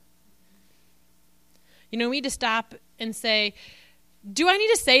mouth. We need to stop and say, do I need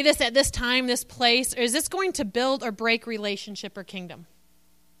to say this at this time, this place, or is this going to build or break relationship or kingdom?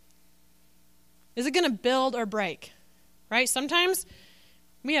 Is it going to build or break? Right? Sometimes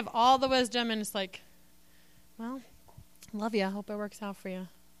we have all the wisdom and it's like, well, I love you. I hope it works out for you.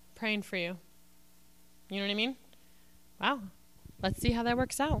 Praying for you. You know what I mean? Wow. Let's see how that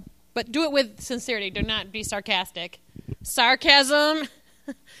works out. But do it with sincerity. Do not be sarcastic. Sarcasm,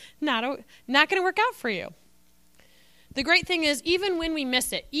 not going to work out for you. The great thing is, even when we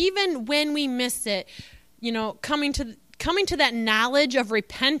miss it, coming to that knowledge of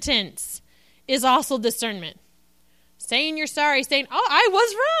repentance is also discernment. Saying you're sorry, saying, oh, I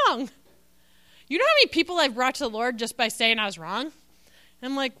was wrong. You know how many people I've brought to the Lord just by saying I was wrong?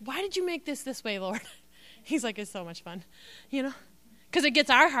 I'm like, why did you make this way, Lord? He's like, it's so much fun, because it gets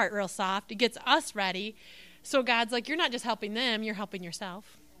our heart real soft. It gets us ready. So God's like, you're not just helping them, you're helping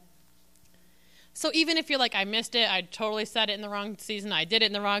yourself. So even if you're like, I missed it, I totally said it in the wrong season, I did it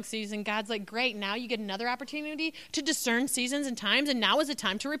in the wrong season, God's like, great, now you get another opportunity to discern seasons and times, and now is the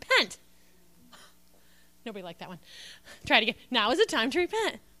time to repent. Nobody liked that one. Try it again. Now is the time to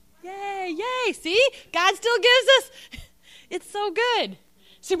repent. Yay, yay. See? God still gives us. It's so good.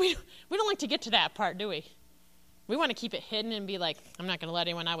 See, we don't like to get to that part, do we? We want to keep it hidden and be like, I'm not going to let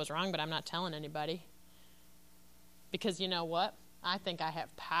anyone know I was wrong, but I'm not telling anybody. Because you know what? I think I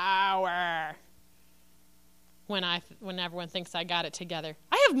have power when everyone thinks I got it together.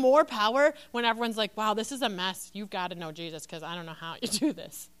 I have more power when everyone's like, wow, this is a mess. You've got to know Jesus because I don't know how you do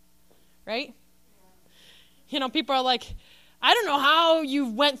this. Right? People are like, I don't know how you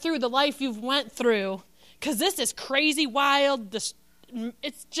went through the life you've went through because this is crazy, wild.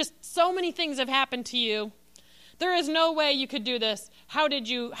 It's just so many things have happened to you. There is no way you could do this. How did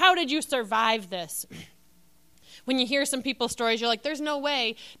you survive this? When you hear some people's stories, you're like, there's no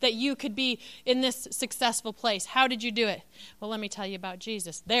way that you could be in this successful place. How did you do it? Well, let me tell you about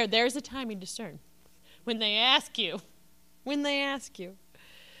Jesus. There's a time you discern. When they ask you. I'm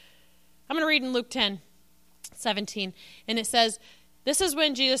going to read in Luke 10:17, and it says, this is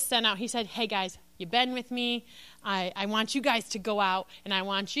when Jesus sent out. He said, hey, guys, you've been with me. I want you guys to go out, and I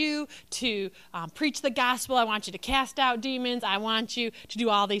want you to preach the gospel. I want you to cast out demons. I want you to do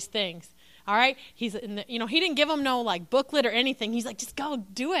all these things. All right? He didn't give them no booklet or anything. He's like, just go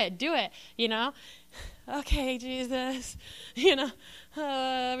do it. Okay, Jesus.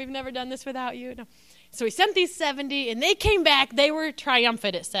 We've never done this without you. No. So he sent these 70, and they came back. They were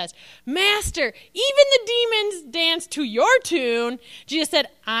triumphant, it says. Master, even the demons dance to your tune. Jesus said,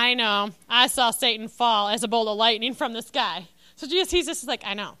 I know. I saw Satan fall as a bolt of lightning from the sky. So he's just like,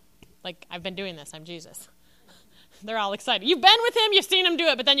 I know. I've been doing this. I'm Jesus. They're all excited. You've been with him. You've seen him do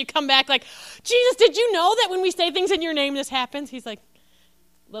it. But then you come back like, Jesus, did you know that when we say things in your name, this happens? He's like,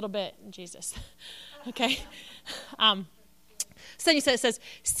 a little bit, Jesus. Okay. So it says,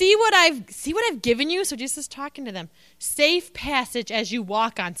 see what I've given you. So Jesus is talking to them. Safe passage as you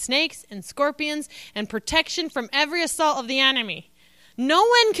walk on snakes and scorpions and protection from every assault of the enemy. No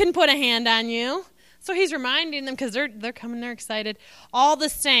one can put a hand on you. So he's reminding them because they're coming, they're excited. All the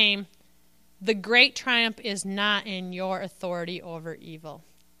same, the great triumph is not in your authority over evil,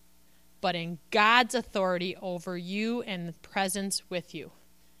 but in God's authority over you and the presence with you.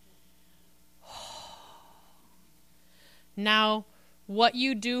 Now,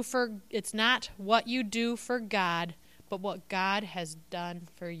 it's not what you do for God, but what God has done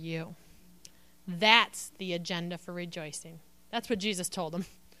for you. That's the agenda for rejoicing. That's what Jesus told them.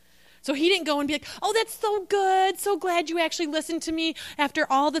 So he didn't go and be like, oh, that's so good. So glad you actually listened to me after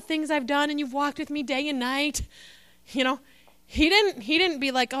all the things I've done and you've walked with me day and night. He didn't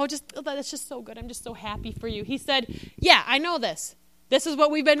be like, that's just so good. I'm just so happy for you. He said, yeah, I know this. This is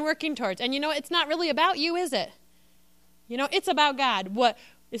what we've been working towards. And it's not really about you, is it? It's about God.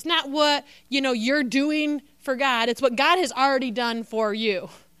 It's not what, you're doing for God. It's what God has already done for you.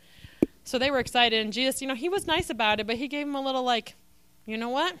 So they were excited. And Jesus, he was nice about it, but he gave them a little you know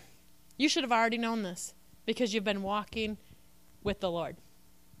what? You should have already known this because you've been walking with the Lord.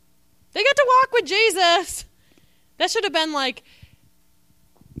 They got to walk with Jesus. That should have been I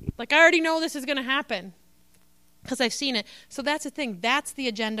already know this is going to happen because I've seen it. So that's the thing. That's the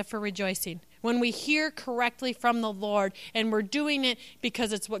agenda for rejoicing. When we hear correctly from the Lord and we're doing it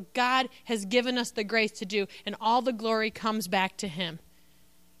because it's what God has given us the grace to do and all the glory comes back to him.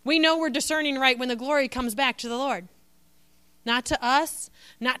 We know we're discerning right when the glory comes back to the Lord. Not to us,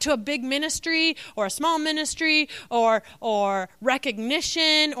 not to a big ministry or a small ministry or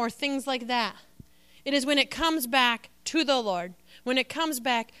recognition or things like that. It is when it comes back to the Lord, when it comes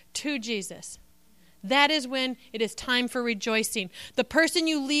back to Jesus. That is when it is time for rejoicing. The person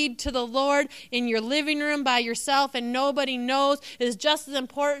you lead to the Lord in your living room by yourself and nobody knows is just as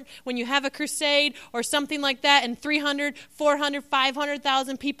important when you have a crusade or something like that and 300, 400,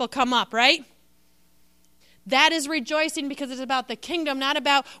 500,000 people come up, right? That is rejoicing because it's about the kingdom, not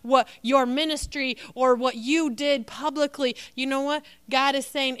about what your ministry or what you did publicly. You know what? God is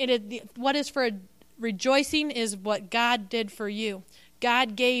saying what is for rejoicing is what God did for you.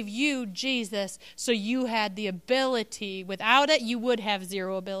 God gave you Jesus, so you had the ability. Without it, you would have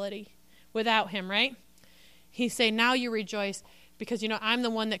zero ability. Without him, right? He's saying, now you rejoice because, I'm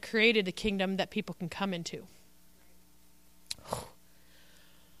the one that created a kingdom that people can come into.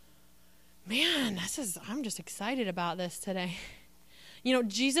 Man, I'm just excited about this today.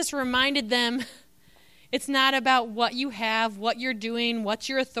 Jesus reminded them, it's not about what you have, what you're doing, what's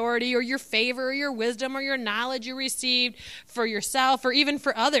your authority or your favor or your wisdom or your knowledge you received for yourself or even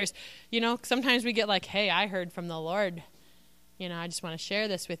for others. Sometimes we get like, hey, I heard from the Lord. I just want to share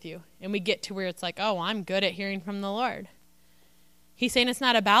this with you. And we get to where it's like, oh, I'm good at hearing from the Lord. He's saying it's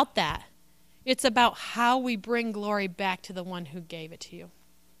not about that. It's about how we bring glory back to the one who gave it to you.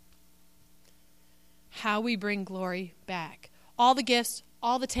 How we bring glory back. All the gifts,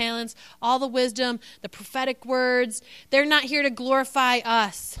 all the talents, all the wisdom, the prophetic words, they're not here to glorify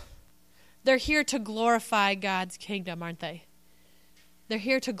us. They're here to glorify God's kingdom, aren't they? They're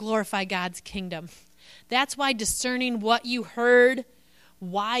here to glorify God's kingdom. That's why discerning what you heard,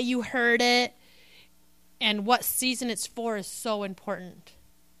 why you heard it, and what season it's for is so important.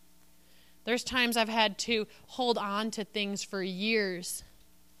 There's times I've had to hold on to things for years.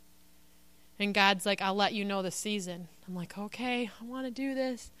 And God's like, I'll let you know the season. I'm like, okay, I want to do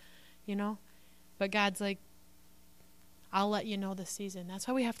this, But God's like, I'll let you know the season. That's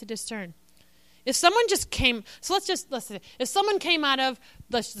why we have to discern. If someone just came, listen. If someone came out of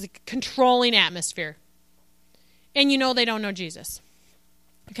the controlling atmosphere, and they don't know Jesus,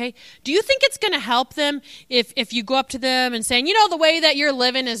 okay? Do you think it's going to help them if you go up to them and saying, the way that you're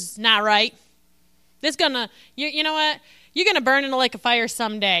living is not right? It's gonna, you know what? You're going to burn in a lake of fire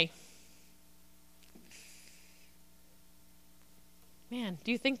someday. Man,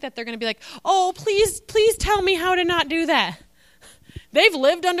 do you think that they're going to be like, oh, please tell me how to not do that? They've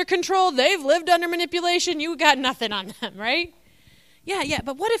lived under control. They've lived under manipulation. You got nothing on them, right? Yeah.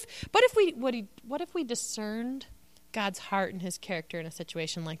 But what if we discerned God's heart and his character in a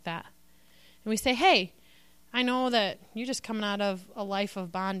situation like that? And we say, hey, I know that you're just coming out of a life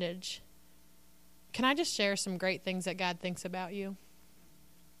of bondage. Can I just share some great things that God thinks about you?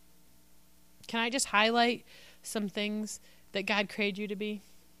 Can I just highlight some things that God created you to be?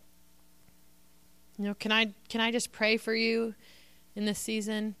 Can I just pray for you in this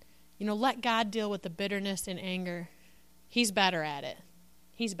season? Let God deal with the bitterness and anger. He's better at it.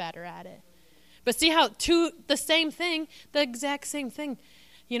 But see how the same thing, the exact same thing,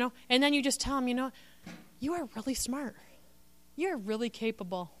 and then you just tell him, you are really smart. You're really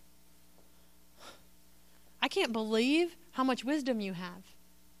capable. I can't believe how much wisdom you have.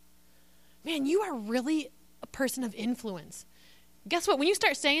 Man, you are really a person of influence. Guess what? When you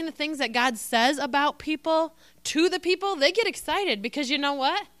start saying the things that God says about people to the people, they get excited because you know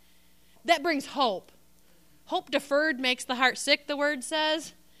what? That brings hope. Hope deferred makes the heart sick, the word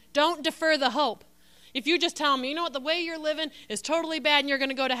says. Don't defer the hope. If you just tell them, the way you're living is totally bad and you're going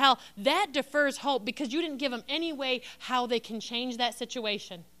to go to hell, that defers hope because you didn't give them any way how they can change that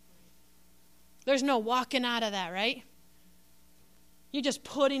situation. There's no walking out of that, right? You're just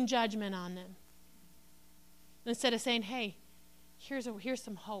putting judgment on them. Instead of saying, hey, here's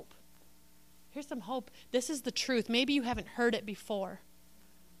some hope. Here's some hope. This is the truth. Maybe you haven't heard it before,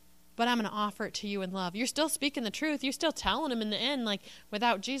 but I'm going to offer it to you in love. You're still speaking the truth. You're still telling them in the end, like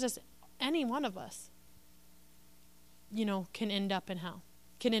without Jesus, any one of us, can end up in hell,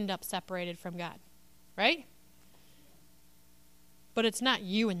 can end up separated from God, right? But it's not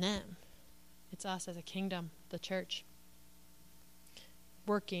you and them. It's us as a kingdom, the church,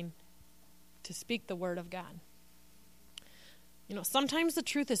 working to speak the word of God. Sometimes the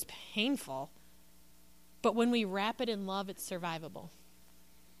truth is painful, but when we wrap it in love, it's survivable.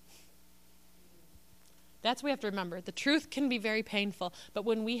 That's what we have to remember. The truth can be very painful, but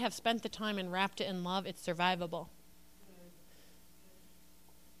when we have spent the time and wrapped it in love, it's survivable.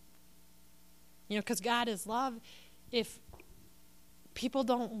 Because God is love. If people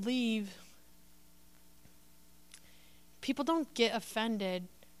don't leave, people don't get offended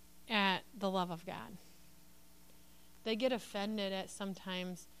at the love of God. they get offended at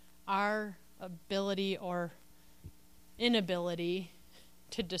sometimes our ability or inability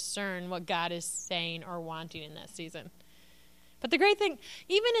to discern what God is saying or wanting in that season. But the great thing,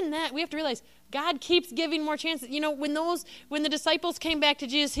 even in that, we have to realize God keeps giving more chances. When the disciples came back to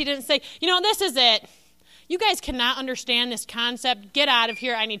Jesus, he didn't say, this is it. You guys cannot understand this concept. Get out of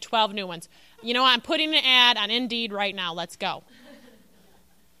here. I need 12 new ones. I'm putting an ad on Indeed right now. Let's go.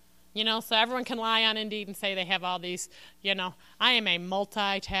 So everyone can lie on Indeed and say they have all these, I am a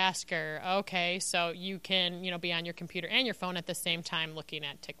multitasker. Okay, so you can, be on your computer and your phone at the same time looking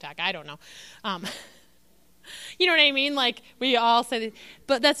at TikTok. I don't know. You know what I mean? Like, we all say that.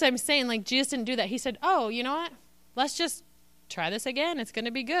 But that's what I'm saying. Like, Jesus didn't do that. He said, oh, you know what? Let's just try this again. It's going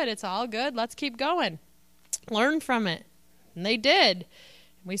to be good. It's all good. Let's keep going. Learn from it. And they did.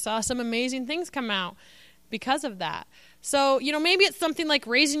 We saw some amazing things come out because of that. So, maybe it's something like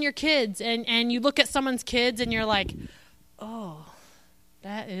raising your kids, and you look at someone's kids and you're like, oh,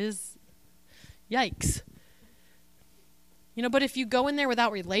 that is yikes. But if you go in there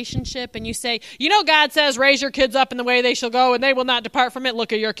without relationship and you say, God says raise your kids up in the way they shall go and they will not depart from it.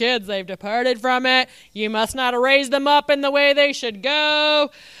 Look at your kids. They've departed from it. You must not raise them up in the way they should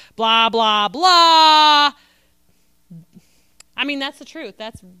go. Blah, blah, blah. I mean, that's the truth.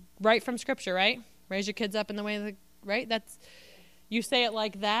 That's right from Scripture, right? Raise your kids up in the way, right? You say it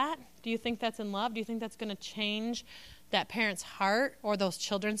like that. Do you think that's in love? Do you think that's going to change that parent's heart or those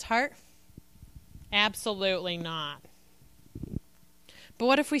children's heart? Absolutely not. But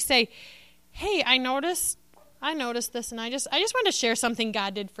what if we say, hey, I noticed this, and I just wanted to share something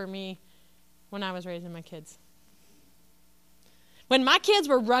God did for me when I was raising my kids. When my kids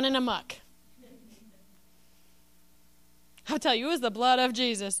were running amok, I'll tell you, it was the blood of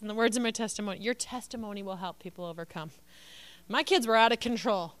Jesus and the words of my testimony. Your testimony will help people overcome. My kids were out of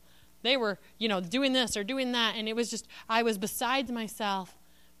control. They were, doing this or doing that, and it was just, I was besides myself.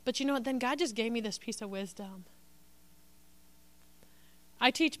 But you know what? Then God just gave me this piece of wisdom. I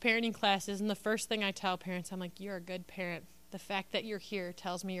teach parenting classes, and the first thing I tell parents, I'm like, you're a good parent. The fact that you're here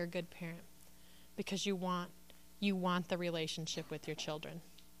tells me you're a good parent because you want the relationship with your children.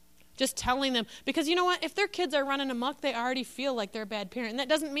 Just telling them, because you know what? If their kids are running amok, they already feel like they're a bad parent, and that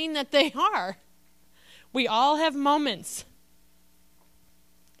doesn't mean that they are. We all have moments.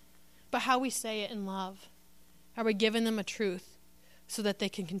 But how we say it in love. Are we giving them a truth so that they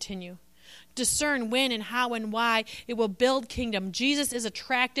can continue? Discern when and how and why it will build kingdom. Jesus is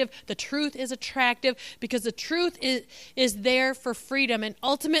attractive. The truth is attractive because the truth is there for freedom. And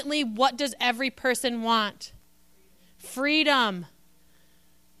ultimately, what does every person want? Freedom.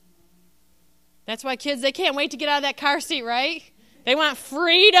 That's why kids, they can't wait to get out of that car seat, right? They want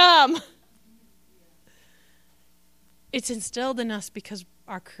freedom. It's instilled in us because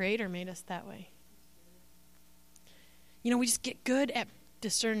our Creator made us that way. We just get good at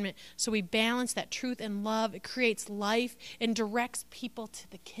discernment. So we balance that truth and love. It creates life and directs people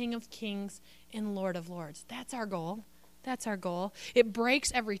to the King of Kings and Lord of Lords. That's our goal. That's our goal. It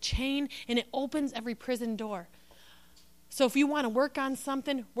breaks every chain and it opens every prison door. So if you want to work on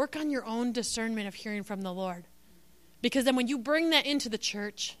something, work on your own discernment of hearing from the Lord. Because then when you bring that into the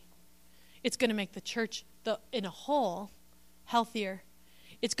church, it's going to make the church in a whole healthier.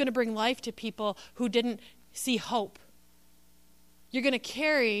 It's going to bring life to people who didn't see hope. You're going to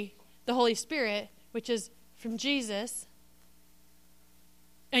carry the Holy Spirit, which is from Jesus,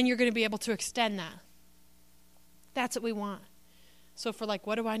 and you're going to be able to extend that. That's what we want. So for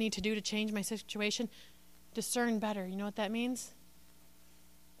what do I need to do to change my situation? Discern better. You know what that means?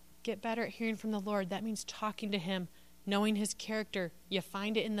 Get better at hearing from the Lord. That means talking to Him, knowing His character. You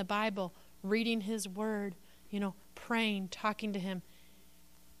find it in the Bible, reading His Word, praying, talking to Him.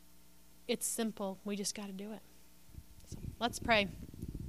 It's simple. We just got to do it. So let's pray.